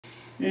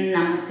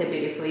Namaste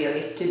beautiful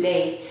yogis.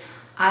 Today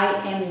I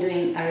am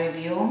doing a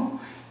review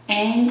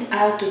and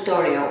a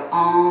tutorial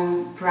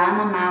on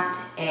Pranamat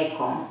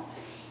Echo.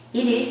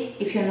 It is,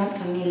 if you're not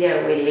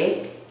familiar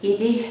with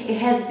it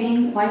has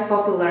been quite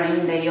popular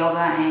in the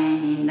yoga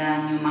and in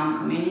the new mom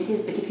communities,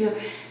 but if you're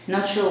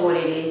not sure what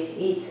it is,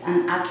 it's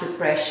an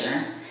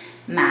acupressure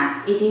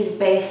mat. It is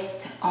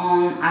based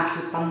on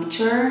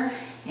acupuncture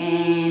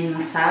and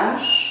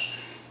massage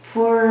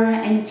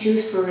and it's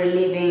used for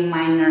relieving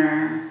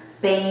minor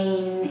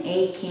pain,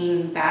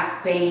 aching,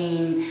 back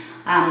pain,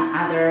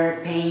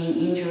 other pain,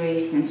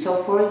 injuries and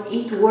so forth.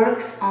 It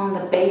works on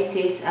the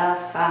basis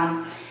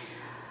of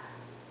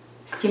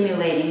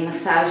stimulating,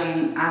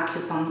 massaging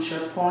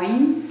acupuncture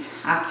points,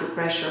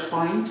 acupressure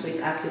points with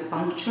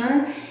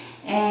acupuncture,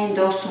 and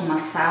also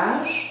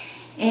massage.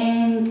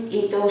 And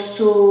it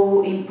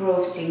also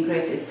improves,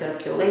 increases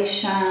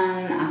circulation,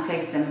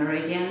 affects the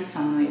meridians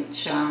on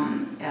which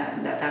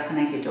that are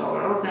connected to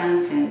our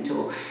organs and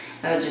to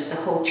just the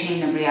whole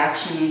chain of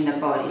reaction in the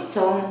body.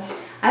 So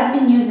I've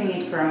been using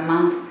it for a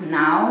month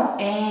now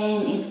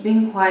and it's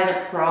been quite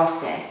a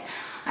process.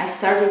 I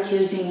started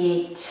using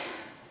it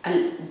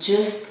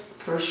just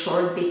for a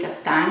short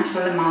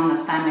amount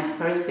of time at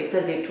first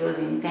because it was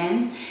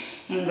intense,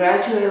 and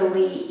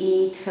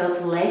gradually it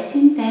felt less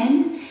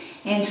intense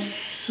and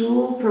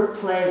super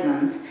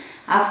pleasant.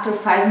 After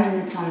 5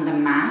 minutes on the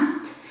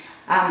mat,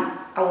 I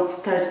would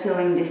start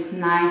feeling this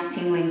nice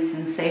tingling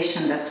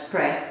sensation that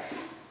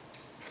spreads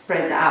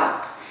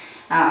out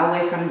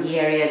away from the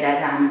area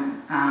that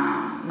I'm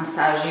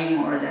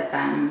massaging or that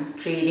I'm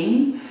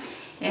treating.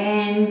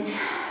 And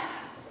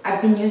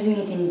I've been using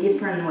it in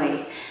different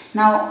ways.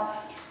 Now,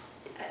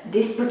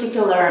 this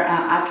particular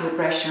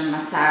acupressure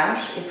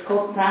massage, it's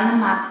called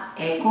Pranamat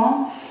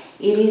Echo.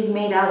 It is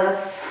made out of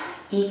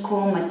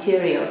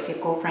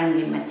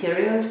eco-friendly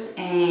materials,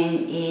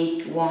 and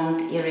it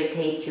won't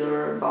irritate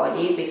your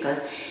body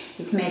because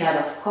it's made out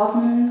of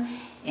cotton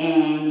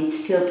and it's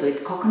filled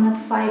with coconut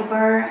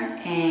fiber,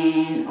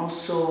 and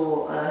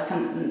also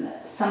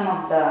some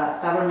of the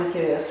cover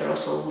materials are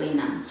also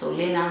linen. So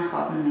linen,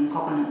 cotton and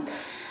coconut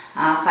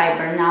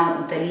fiber.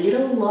 Now the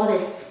little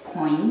lotus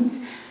points,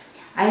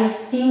 I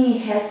think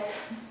it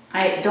has,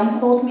 don't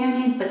quote me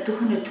on it, but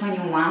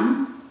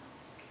 221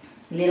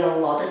 little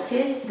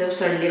lotuses.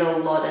 Those are little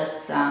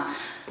lotus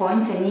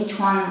points, and each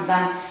one of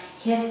them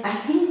has, I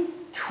think,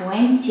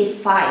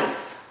 25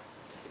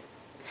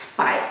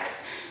 spikes.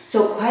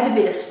 So quite a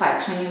bit of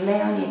spikes. When you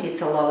lay on it,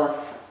 it's a lot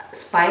of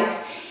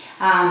spikes.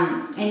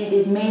 And it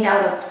is made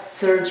out of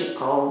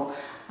surgical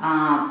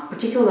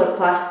particular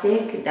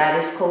plastic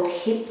that is called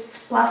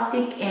HIPS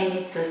plastic, and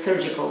it's a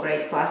surgical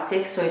grade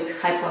plastic, so it's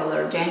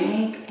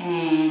hypoallergenic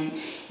and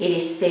it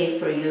is safe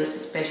for use,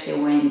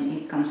 especially when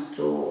it comes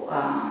to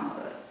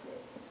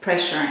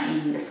pressure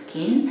in the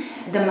skin.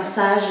 The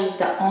massage is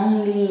the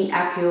only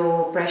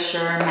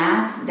acupressure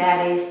mat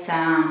that is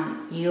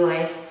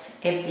US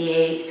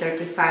FDA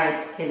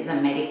certified as a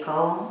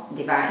medical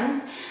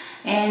device,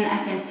 and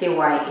I can see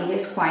why. It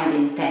is quite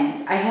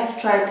intense. I have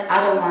tried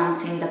other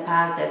ones in the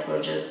past that were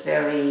just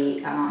very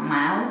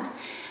mild.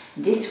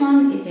 This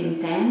one is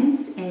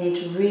intense and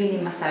it really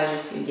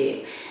massages you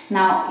deep.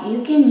 Now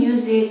you can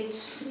use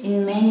it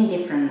in many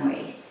different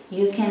ways.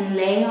 You can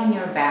lay on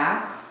your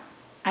back,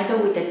 either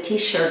with a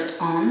t-shirt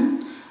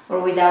on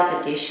or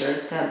without a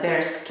t-shirt,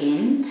 bare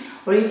skin,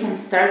 or you can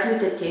start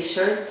with a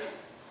t-shirt,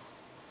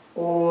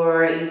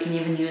 or you can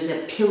even use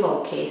a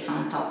pillowcase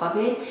on top of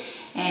it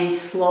and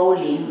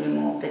slowly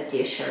remove the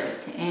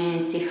t-shirt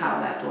and see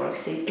how that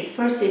works. At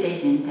first it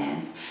is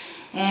intense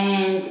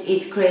and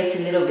it creates a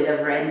little bit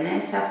of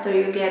redness after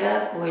you get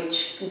up,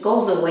 which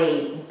goes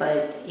away,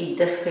 but it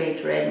does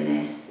create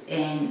redness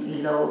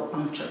and little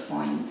puncture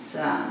points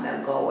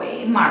that go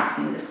away, marks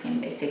in the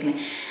skin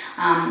basically.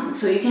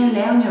 So you can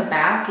lay on your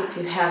back if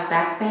you have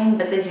back pain,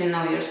 but as you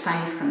know, your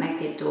spine is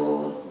connected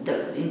to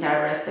the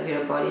entire rest of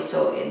your body,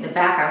 so the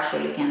back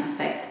actually can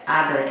affect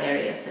other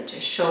areas such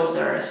as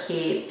shoulder,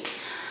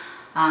 hips,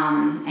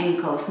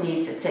 ankles,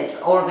 knees,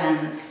 etc.,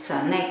 organs,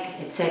 neck,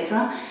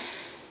 etc.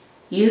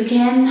 You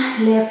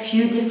can lay a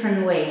few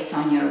different ways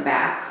on your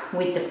back,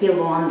 with the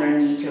pillow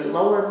underneath your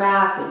lower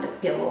back, with the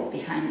pillow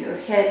behind your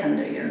head,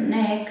 under your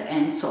neck,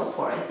 and so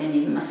forth, and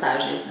it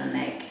massages the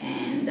neck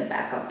and the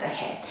back of the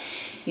head.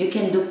 You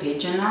can do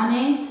pigeon on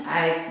it.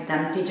 I've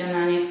done pigeon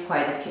on it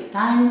quite a few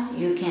times.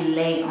 You can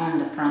lay on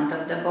the front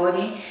of the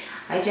body.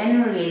 I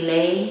generally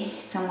lay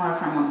somewhere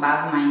from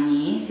above my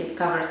knees. It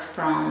covers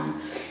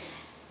from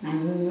my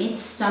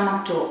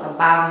mid-stomach to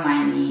above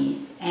my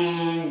knees.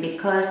 And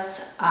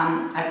because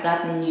I've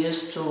gotten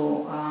used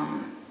to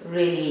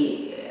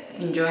really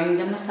enjoying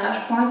the massage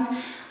points,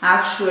 I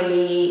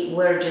actually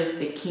wear just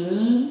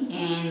bikini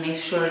and make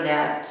sure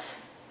that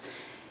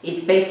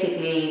it's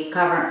basically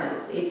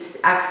it's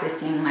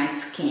accessing my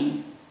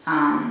skin,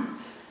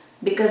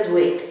 because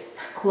with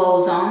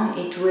clothes on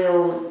it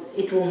will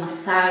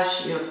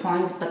massage your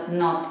points, but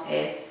not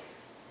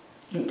as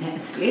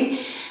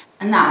intensely.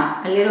 And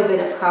now a little bit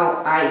of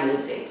how I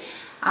use it.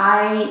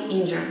 I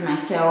injured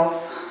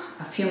myself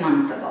a few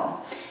months ago,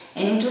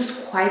 and it was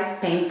quite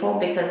painful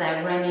because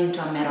I ran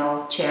into a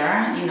metal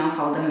chair. You know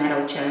how the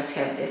metal chairs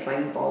have this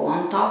like ball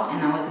on top,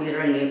 and I was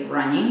literally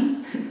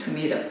running to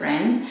meet a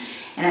friend,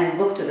 and I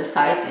looked to the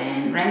side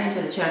and ran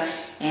into the chair,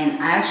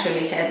 and I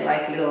actually had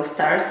like little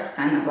stars,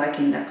 kind of like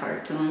in the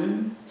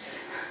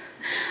cartoons.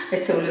 I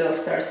saw little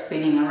stars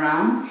spinning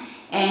around.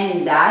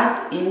 And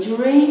that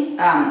injury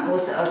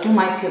was to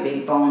my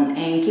pubic bone.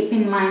 And keep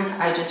in mind,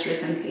 I just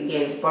recently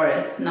gave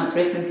birth, not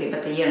recently,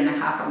 but a year and a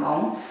half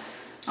ago,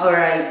 or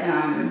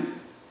a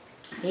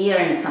year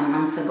and some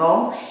months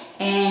ago.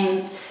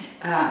 And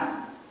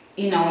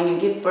you know, when you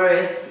give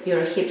birth,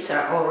 your hips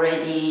are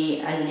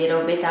already a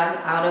little bit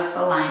out of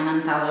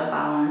alignment, out of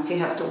balance. You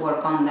have to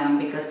work on them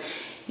because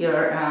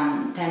your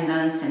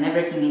tendons and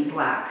everything is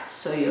lax.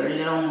 So you're a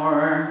little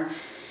more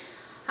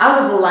out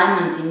of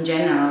alignment in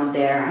general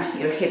there.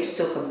 Your hips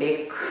took a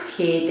big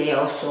hit. They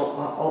also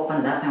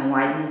opened up and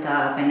widened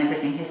up, and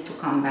everything has to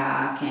come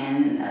back,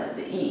 and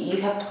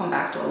you have to come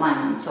back to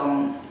alignment. So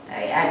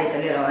I added a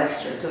little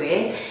extra to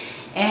it,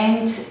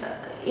 and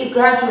it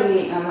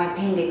gradually, my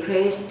pain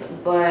decreased,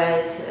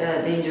 but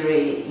the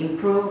injury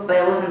improved, but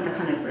it wasn't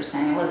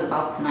 100%. It was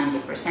about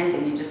 90%,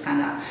 and it just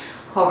kind of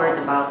hovered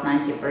about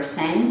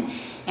 90%.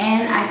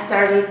 And I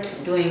started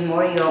doing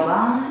more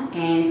yoga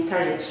and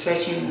started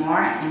stretching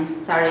more and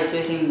started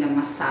using the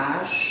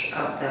massage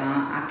of the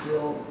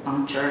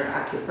acupuncture,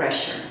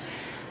 acupressure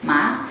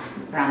mat,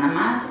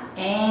 Pranamat,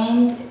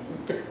 and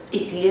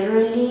it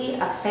literally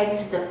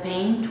affects the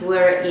pain to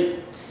where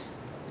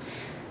it's,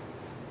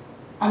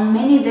 on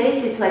many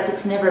days it's like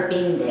it's never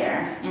been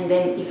there, and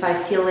then if I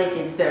feel it,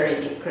 it's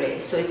very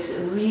decreased. So it's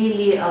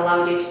really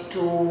allowed it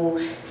to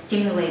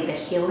stimulate the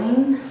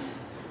healing.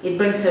 It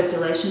brings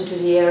circulation to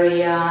the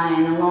area,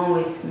 and along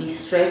with me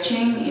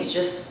stretching, it's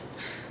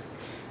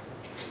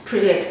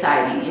pretty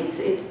exciting.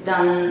 It's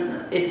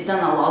done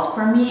a lot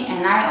for me,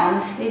 and I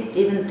honestly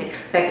didn't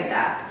expect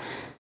that.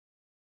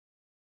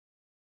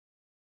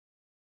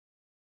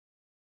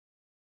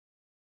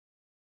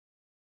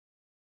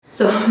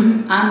 So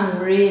I'm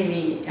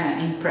really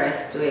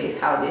impressed with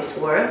how this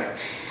works.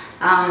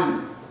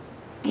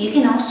 You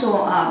can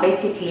also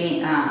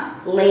basically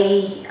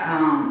lay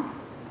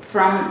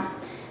from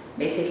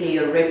basically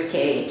your rib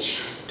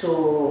cage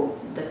to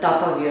the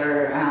top of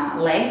your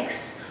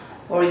legs,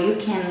 or you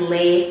can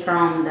lay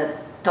from the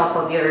top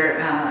of your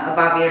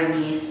above your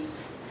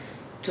knees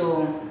to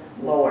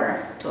a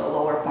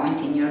lower point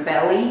in your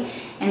belly.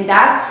 And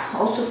that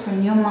also for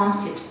new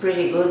moms, it's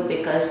pretty good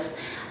because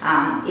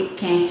it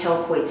can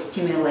help with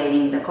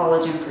stimulating the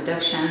collagen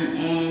production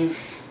and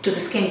to the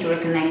skin to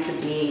reconnect to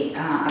the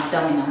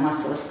abdominal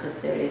muscles, because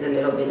there is a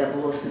little bit of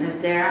looseness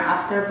there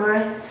after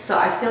birth. So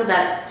I feel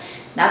that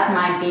that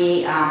might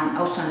be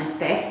also an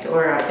effect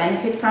or a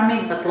benefit from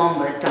it, but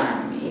longer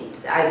term.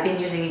 I've been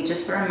using it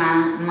just for a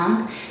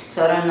month,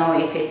 so I don't know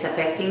if it's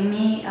affecting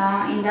me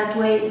in that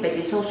way, but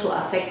it's also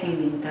affecting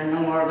the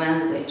internal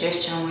organs,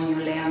 digestion when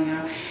you lay on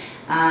your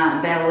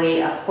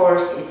belly. Of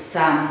course, it's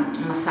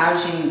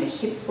massaging the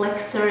hip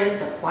flexors,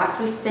 the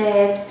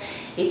quadriceps.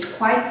 It's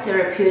quite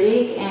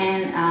therapeutic,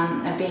 and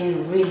I've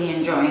been really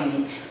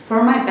enjoying it.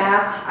 For my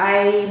back,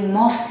 I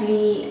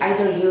mostly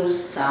either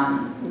use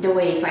the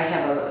way if I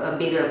have a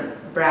bigger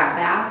bra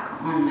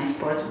back on my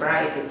sports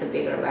bra, if it's a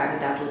bigger back,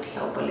 that would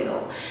help a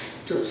little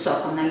to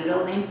soften a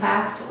little the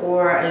impact,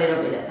 or a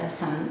little bit of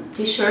some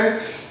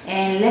t-shirt,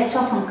 and less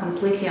soften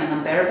completely on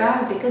a bare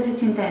back because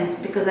it's intense,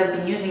 because I've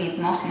been using it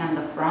mostly on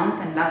the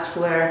front, and that's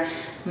where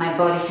my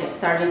body has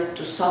started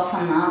to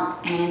soften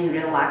up and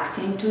relax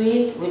into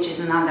it, which is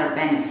another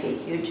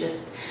benefit. You just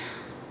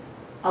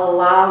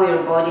allow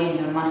your body and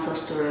your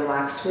muscles to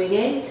relax with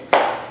it.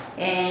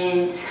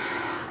 And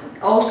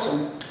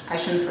also, I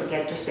shouldn't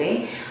forget to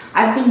say,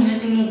 I've been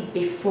using it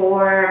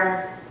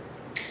before,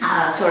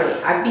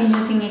 I've been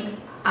using it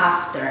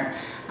after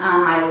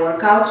my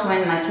workouts,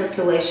 when my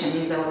circulation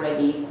is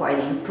already quite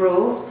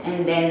improved,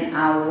 and then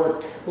I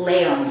would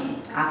lay on it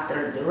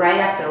right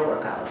after a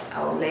workout.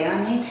 I would lay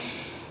on it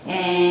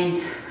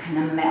and kind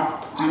of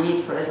melt on it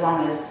for as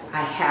long as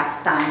I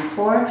have time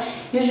for.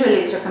 Usually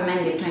it's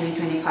recommended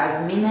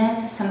 20-25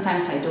 minutes.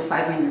 Sometimes I do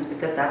 5 minutes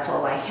because that's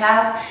all I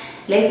have.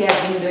 Lately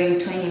I've been doing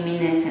 20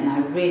 minutes, and I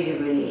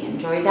really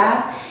enjoy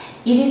that.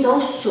 It is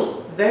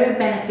also very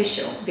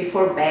beneficial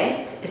before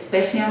bed,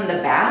 especially on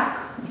the back,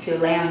 if you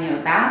lay on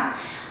your back.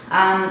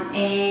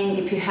 And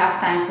if you have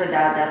time for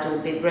that, that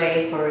would be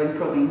great for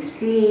improving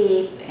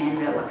sleep and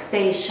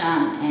relaxation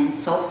and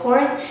so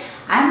forth.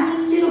 I'm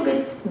a little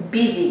bit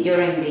busy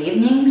during the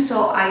evening,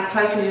 so I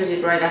try to use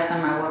it right after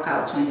my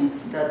workouts, when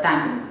it's the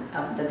time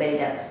of the day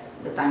that's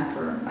the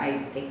time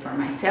I take for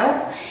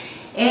myself.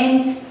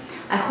 And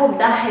I hope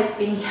that has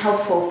been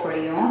helpful for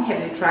you. Have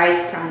you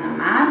tried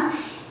Pranamat?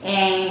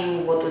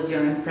 And what was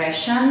your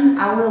impression?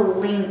 I will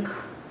link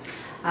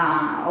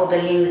all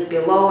the links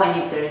below,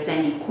 and if there is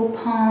any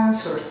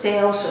coupons or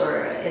sales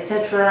or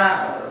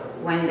etc.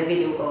 when the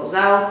video goes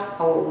out,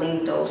 I will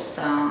link those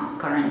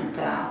current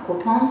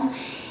coupons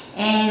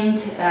and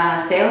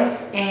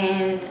sales,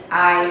 and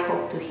I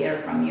hope to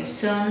hear from you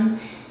soon.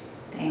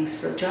 Thanks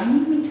for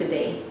joining me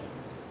today.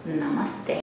 Namaste.